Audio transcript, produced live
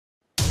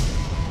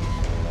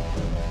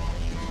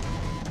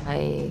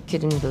I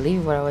couldn't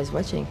believe what I was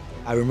watching.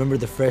 I remember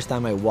the first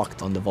time I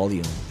walked on the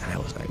volume, and I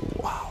was like,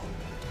 wow.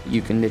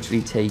 You can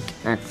literally take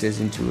actors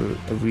into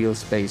a real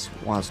space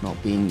whilst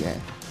not being there.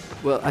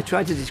 Well, I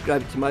tried to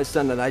describe it to my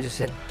son, and I just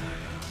said,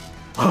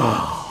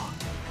 oh.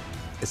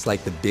 It's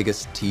like the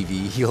biggest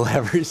TV you'll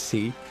ever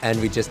see, and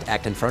we just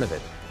act in front of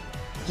it.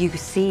 You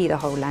see the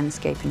whole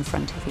landscape in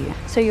front of you,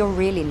 so you're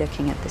really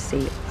looking at the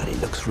sea. And it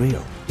looks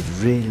real. It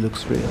really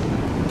looks real.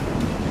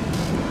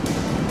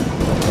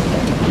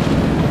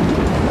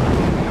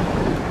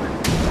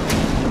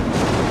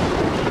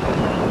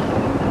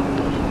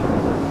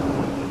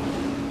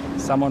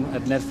 Someone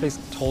at Netflix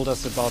told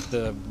us about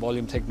the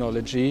volume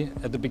technology.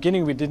 At the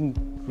beginning, we didn't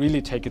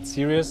really take it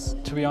serious,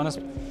 to be honest.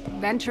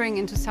 Venturing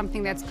into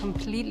something that's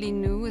completely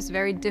new is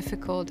very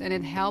difficult, and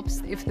it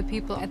helps if the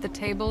people at the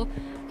table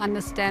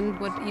understand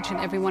what each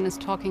and everyone is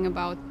talking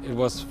about. It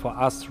was for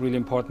us really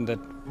important that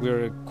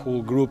we're a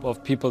cool group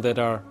of people that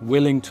are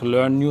willing to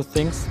learn new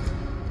things.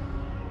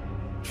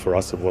 For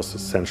us, it was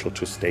essential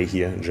to stay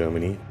here in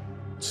Germany.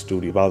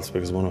 Studio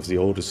Balzberg is one of the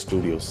oldest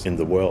studios in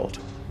the world.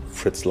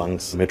 Fritz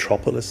Lang's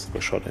Metropolis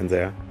was shot in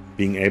there.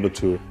 Being able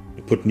to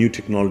put new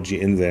technology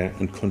in there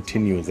and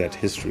continue that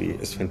history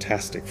is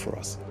fantastic for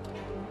us.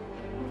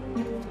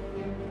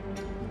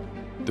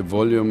 The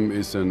volume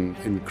is an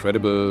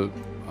incredible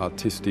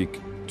artistic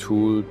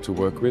tool to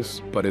work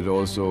with, but it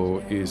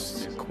also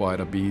is quite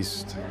a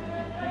beast.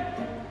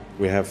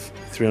 We have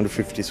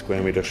 350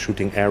 square meter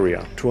shooting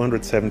area,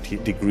 270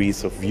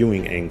 degrees of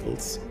viewing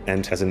angles,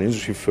 and as an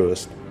industry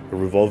first, a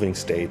revolving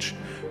stage,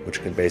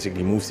 which can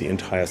basically move the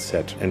entire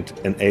set and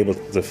enable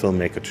the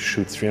filmmaker to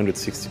shoot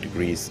 360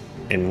 degrees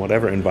in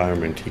whatever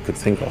environment he could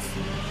think of.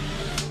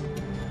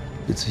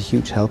 It's a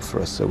huge help for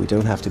us, so we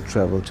don't have to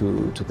travel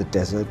to the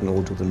desert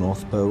nor to the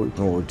North Pole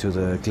or to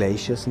the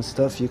glaciers and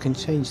stuff. You can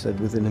change that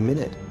within a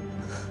minute.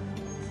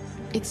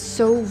 It's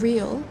so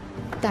real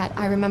that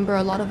I remember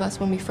a lot of us,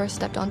 when we first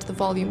stepped onto the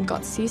volume,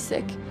 got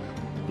seasick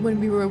when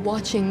we were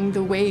watching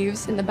the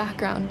waves in the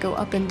background go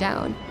up and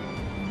down.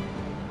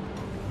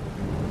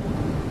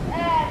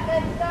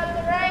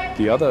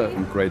 The other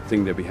great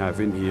thing that we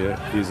have in here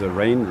is a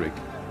rain rig.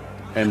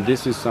 And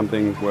this is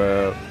something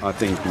where I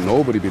think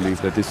nobody believes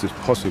that this is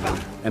possible.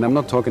 And I'm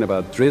not talking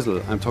about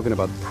drizzle, I'm talking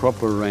about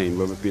proper rain,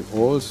 where we've been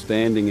all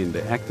standing in,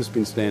 the actors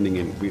been standing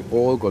in, we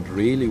all got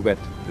really wet.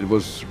 It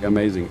was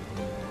amazing.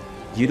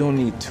 You don't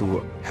need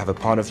to have a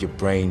part of your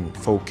brain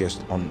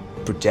focused on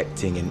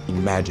projecting and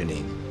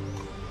imagining.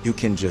 You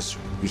can just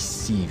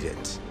receive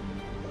it.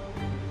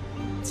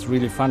 It's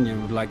really fun. You're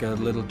like a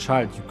little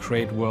child. You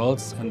create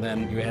worlds and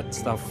then you add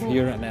stuff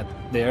here and add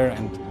there,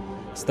 and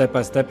step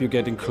by step you're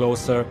getting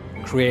closer,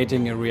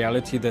 creating a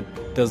reality that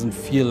doesn't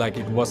feel like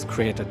it was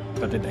created,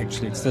 but it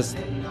actually exists.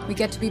 We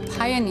get to be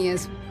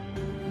pioneers.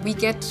 We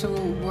get to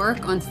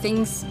work on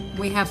things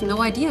we have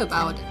no idea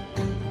about.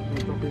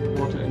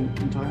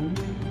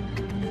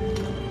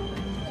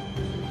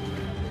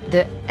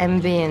 The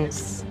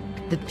ambience,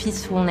 the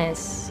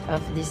peacefulness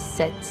of this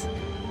set,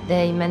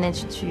 they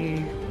managed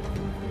to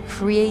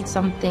create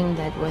something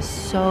that was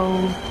so,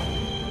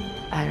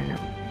 I don't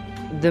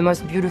know, the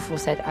most beautiful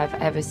set I've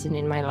ever seen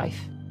in my life.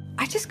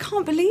 I just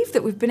can't believe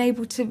that we've been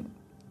able to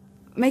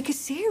make a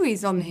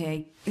series on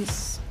here.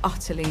 It's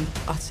utterly,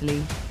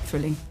 utterly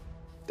thrilling.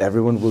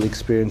 Everyone will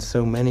experience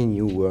so many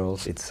new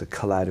worlds. It's a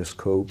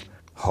kaleidoscope,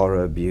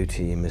 horror,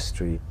 beauty,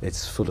 mystery.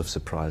 It's full of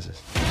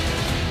surprises.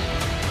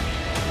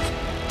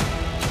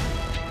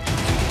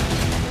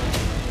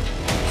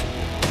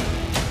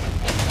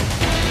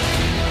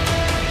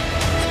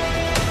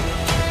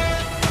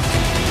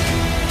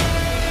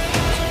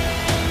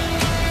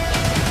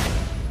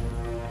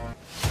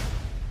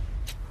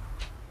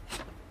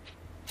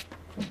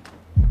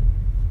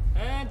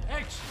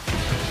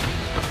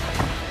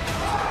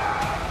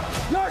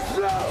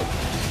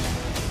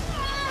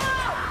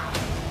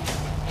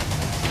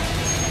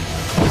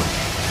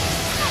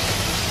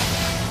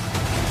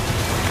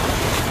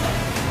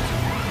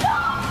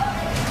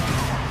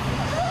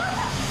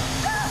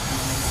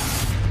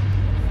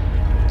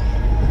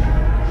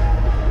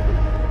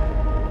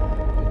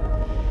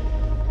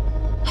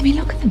 I mean,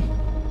 look at them.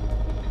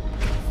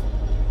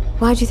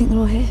 Why do you think they're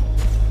all here?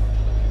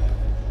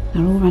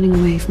 They're all running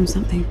away from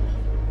something.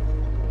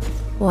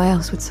 Why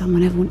else would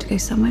someone ever want to go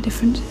somewhere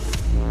different?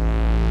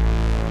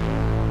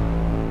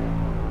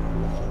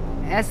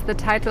 As the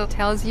title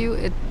tells you,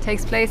 it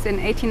takes place in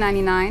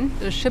 1899.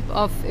 A ship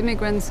of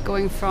immigrants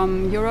going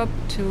from Europe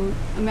to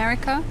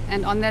America,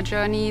 and on their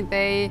journey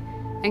they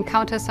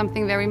encounter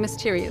something very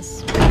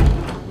mysterious.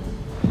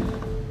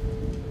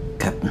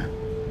 Captain,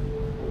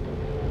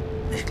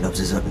 ich glaube,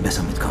 Sie sollten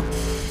besser mitkommen.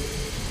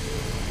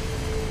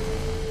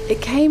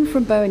 It came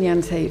from Bo and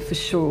Jantje for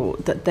sure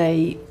that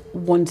they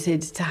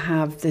wanted to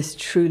have this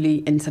truly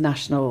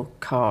international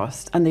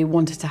cast, and they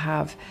wanted to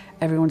have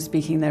everyone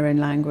speaking their own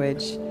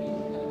language.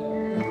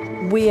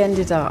 We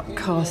ended up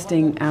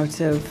casting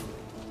out of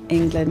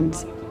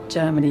England,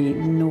 Germany,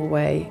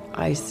 Norway,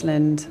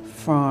 Iceland,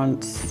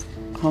 France,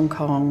 Hong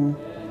Kong,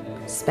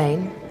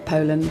 Spain,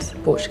 Poland,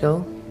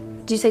 Portugal,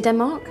 Did you say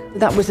Denmark?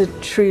 That was a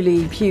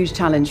truly huge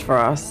challenge for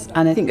us,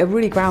 and I think a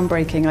really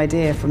groundbreaking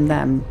idea from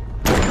them.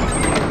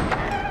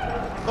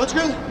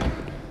 Undskyld!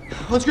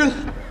 Undskyld!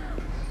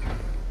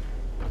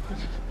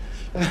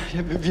 Vi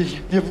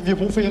har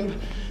brug for hjælp.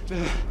 Vi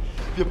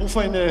har brug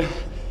for en...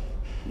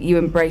 You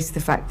embrace the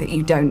fact that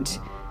you don't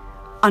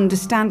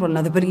understand one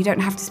another, but you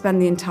don't have to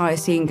spend the entire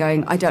scene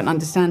going, I don't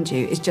understand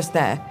you. It's just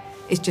there.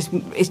 It's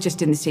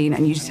just in the scene,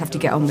 and you just have to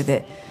get on with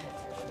it.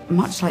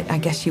 Much like I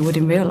guess you would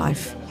in real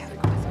life.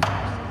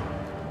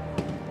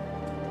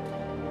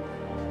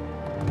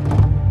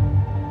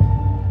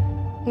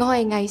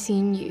 Jeg er藝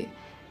線魚，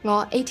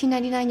我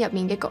1899入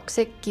面嘅角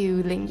色叫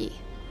靈兒。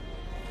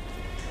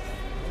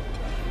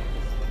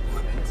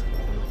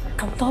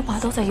咁多把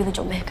刀仔要你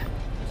做咩㗎？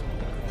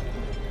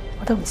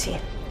我都唔知。你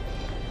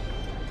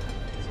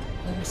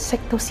唔識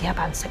都試下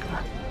扮識嘛。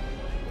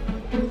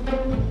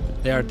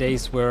There are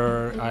days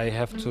where I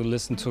have to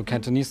listen to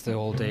Cantonese the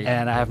whole day,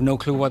 and I have no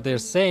clue what they're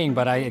saying,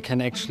 but I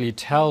can actually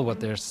tell what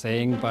they're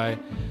saying by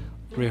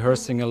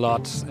rehearsing a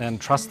lot and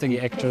trusting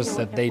the actors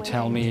that they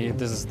tell me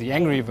this is the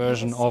angry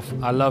version of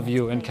I love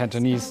you in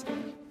Cantonese,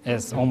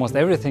 as almost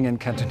everything in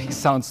Cantonese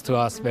sounds to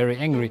us very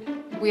angry.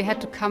 We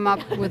had to come up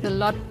with a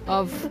lot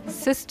of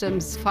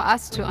systems for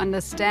us to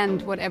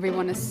understand what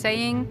everyone is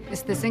saying.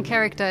 Is this in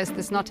character? Is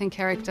this not in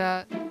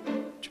character?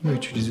 Tu m'as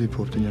utilisé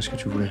pour obtenir ce que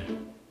tu voulais.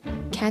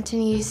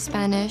 Cantonese,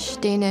 Spanish,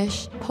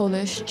 Danish,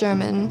 Polish,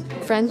 German,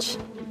 French.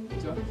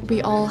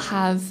 We all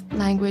have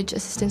language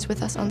assistants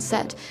with us on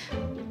set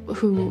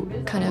who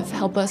kind of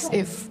help us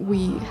if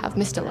we have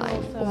missed a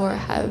line or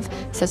have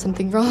said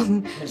something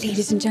wrong.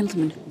 Ladies and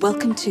gentlemen,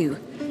 welcome to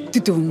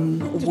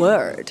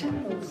Word.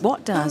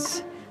 What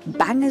does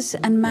bangers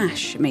and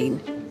mash mean?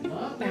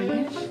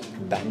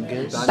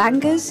 Bangers?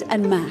 Bangers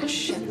and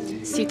mash.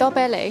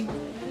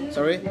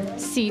 Sorry?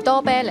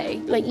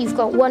 Like you've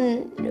got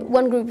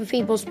one group of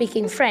people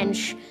speaking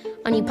French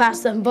and you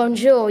pass them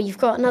bonjour. You've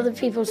got another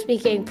people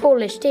speaking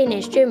Polish,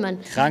 Danish, German.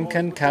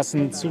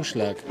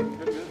 Krankenkassenzuschlag.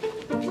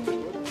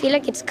 I feel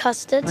like it's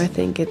custard. I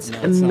think it's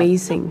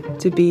amazing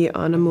to be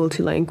on a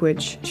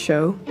multi-language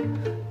show.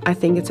 I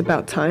think it's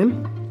about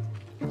time.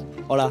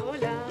 Hola,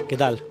 ¿qué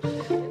tal?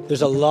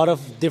 There's a lot of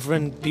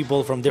different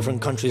people from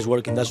different countries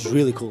working. That's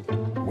really cool.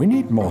 We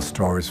need more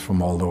stories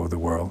from all over the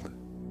world.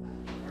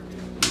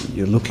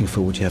 You're looking for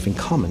what you have in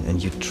common,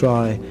 and you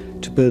try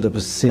to build up a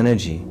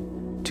synergy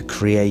to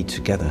create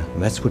together.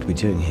 And that's what we're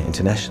doing here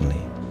internationally.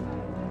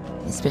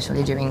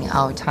 Especially during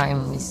our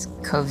time with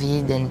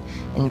COVID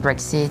and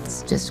Brexit,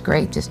 it's just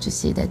great just to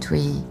see that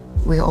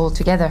we're all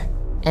together.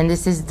 And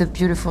this is the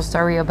beautiful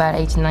story about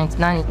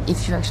 1899.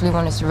 If you actually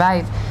want to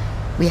survive,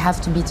 we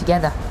have to be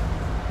together,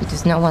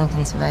 because no one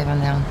can survive on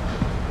their own.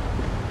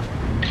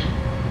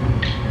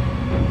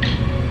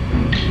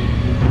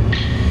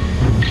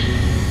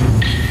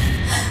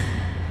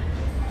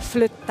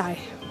 Flyt dig.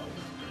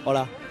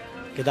 Hola,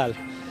 ¿qué tal?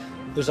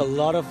 There's a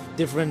lot of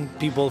different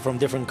people from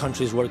different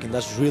countries working.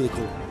 That's really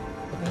cool.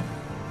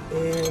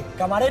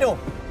 Camarero.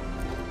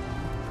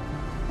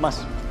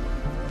 Más.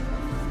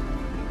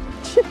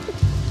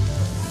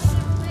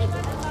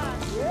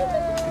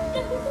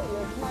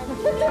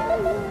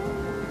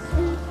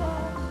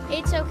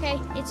 It's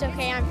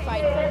okay, I'm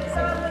fine. Thank you so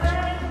much.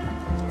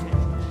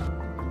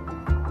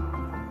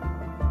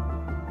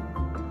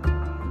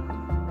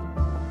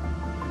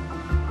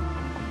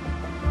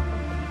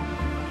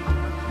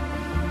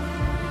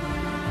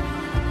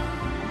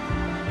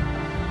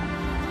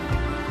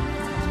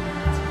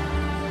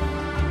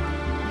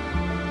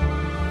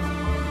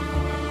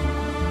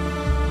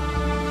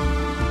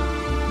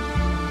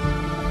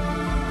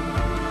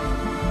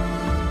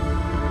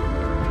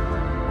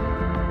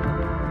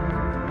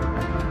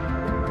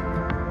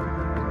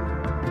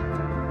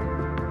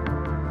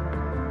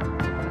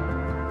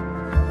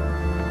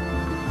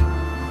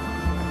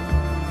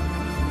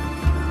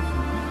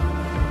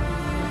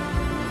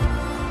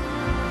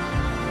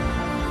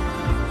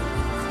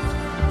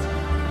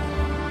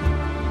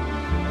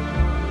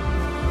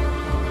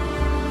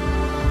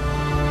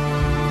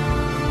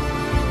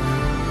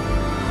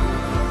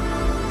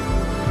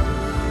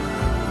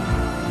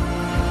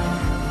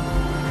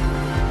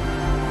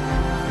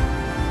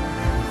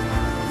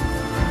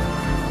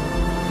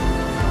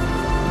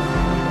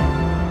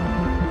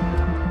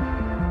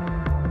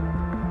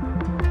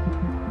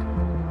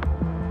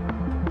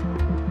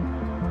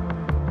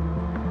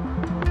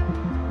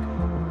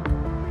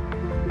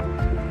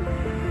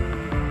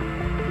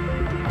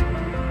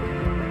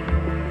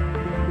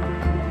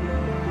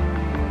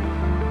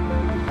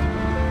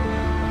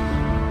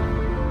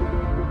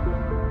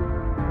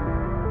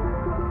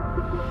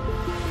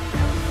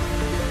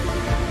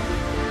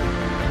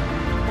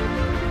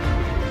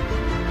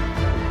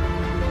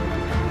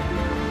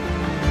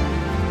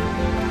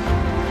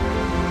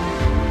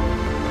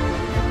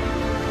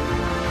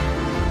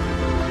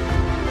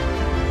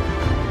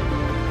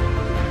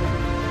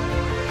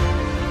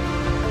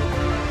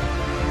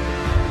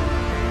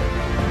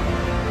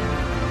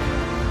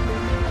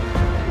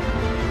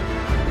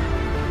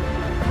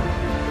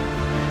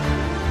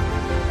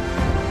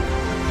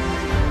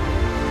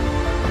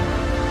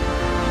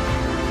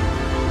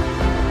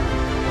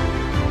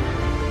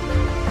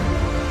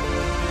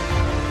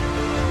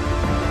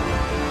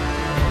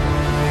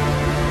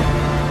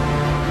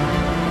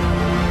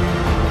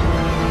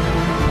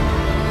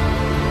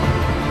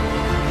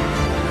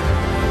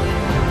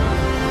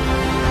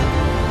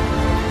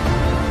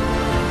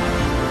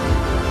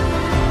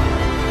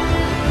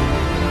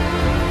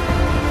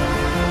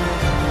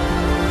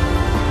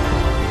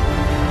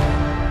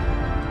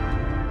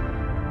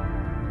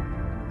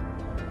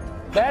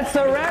 That's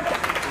a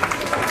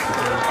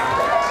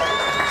wrap.